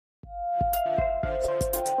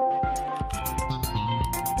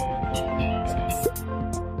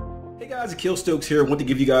Hey guys, Akil here. I want to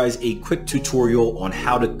give you guys a quick tutorial on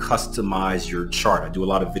how to customize your chart. I do a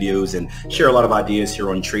lot of videos and share a lot of ideas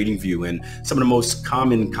here on Tradingview, and some of the most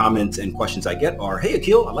common comments and questions I get are, hey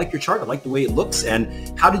Akil, I like your chart, I like the way it looks,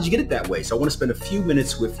 and how did you get it that way? So I want to spend a few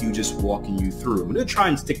minutes with you just walking you through. I'm going to try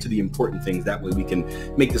and stick to the important things, that way we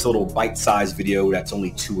can make this a little bite-sized video that's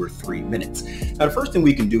only 2 or 3 minutes. Now the first thing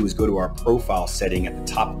we can do is go to our profile setting at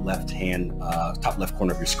the top left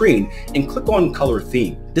corner of your screen and click on color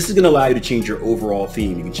theme. This is going to allow you to change your overall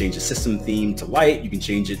theme. You can change the system theme to light, you can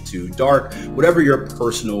change it to dark, whatever your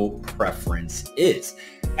personal preference is.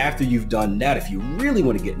 After you've done that, if you really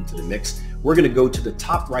want to get into the mix, we're going to go to the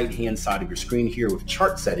top right hand side of your screen here with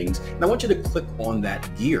chart settings, and I want you to click on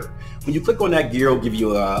that gear. When you click on that gear, it'll give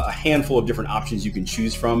you a handful of different options you can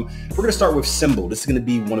choose from. We're going to start with symbol. This is going to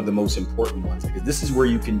be one of the most important ones because this is where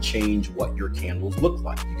you can change what your candles look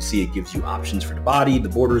like. You can see it gives you options for the body, the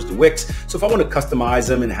borders, the wicks. So if I want to customize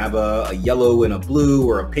them and have a yellow and a blue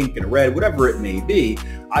or a pink and a red, whatever it may be,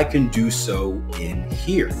 I can do so in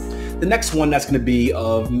here. The next one that's going to be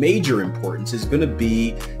of major importance is going to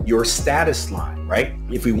be your status line, right?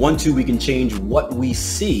 If we want to, we can change what we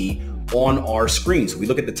see on our screen. So we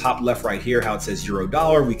look at the top left right here, how it says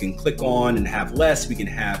 $, we can click on and have less, we can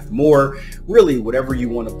have more, really whatever you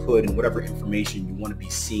want to put and whatever information you want to be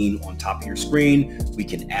seen on top of your screen, we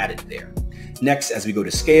can add it there. Next, as we go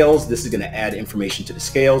to scales, this is going to add information to the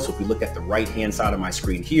scales. So if we look at the right-hand side of my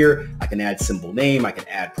screen here, I can add symbol name, I can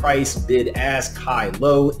add price, bid, ask, high,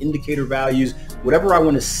 low, indicator values, whatever I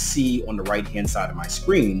want to see on the right-hand side of my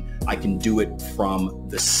screen, I can do it from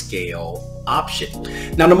the scale option.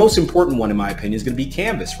 Now, the most important one, in my opinion, is going to be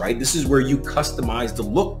canvas, right? This is where you customize the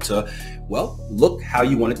look to, well, look how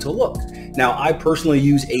you want it to look. Now, I personally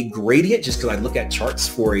use a gradient just because I look at charts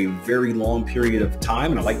for a very long period of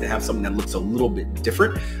time, and I like to have something that looks a little bit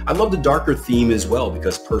different. I love the darker theme as well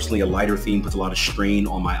because personally a lighter theme puts a lot of strain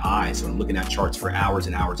on my eyes. When I'm looking at charts for hours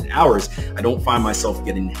and hours and hours, I don't find myself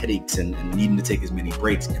getting headaches and needing to take as many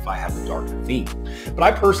breaks if I have a darker theme. But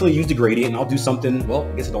I personally use the gradient, and I'll do something, well,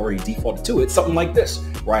 I guess it already defaulted to it, something like this,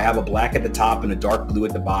 where I have a black at the top and a dark blue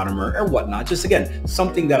at the bottom or whatnot. Just again,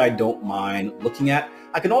 something that I don't mind looking at.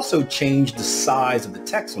 I can also change the size of the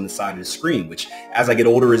text on the side of the screen, which as I get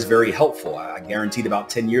older is very helpful. I guaranteed about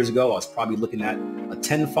 10 years ago, I was probably looking at a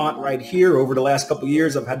 10 font right here. Over the last couple of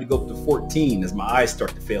years, I've had to go up to 14 as my eyes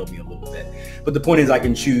start to fail me a little bit. But the point is I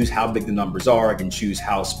can choose how big the numbers are. I can choose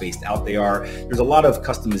how spaced out they are. There's a lot of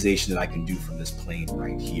customization that I can do from this plane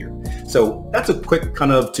right here. So that's a quick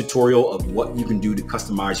kind of tutorial of what you can do to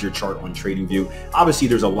customize your chart on Tradingview. Obviously,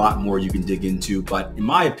 there's a lot more you can dig into, but in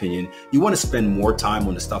my opinion, you want to spend more time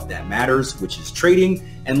on the stuff that matters, which is trading,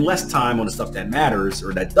 and less time on the stuff that matters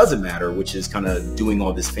or that doesn't matter, which is kind of doing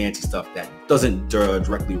all this fancy stuff that doesn't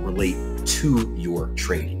directly relate to your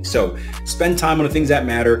trading. So spend time on the things that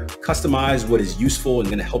matter, customize what is useful and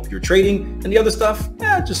going to help your trading, and the other stuff,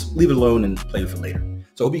 just leave it alone and play with it later.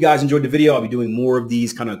 So I hope you guys enjoyed the video. I'll be doing more of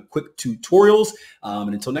these kind of quick tutorials.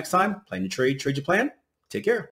 And until next time, plan your trade, trade your plan. Take care.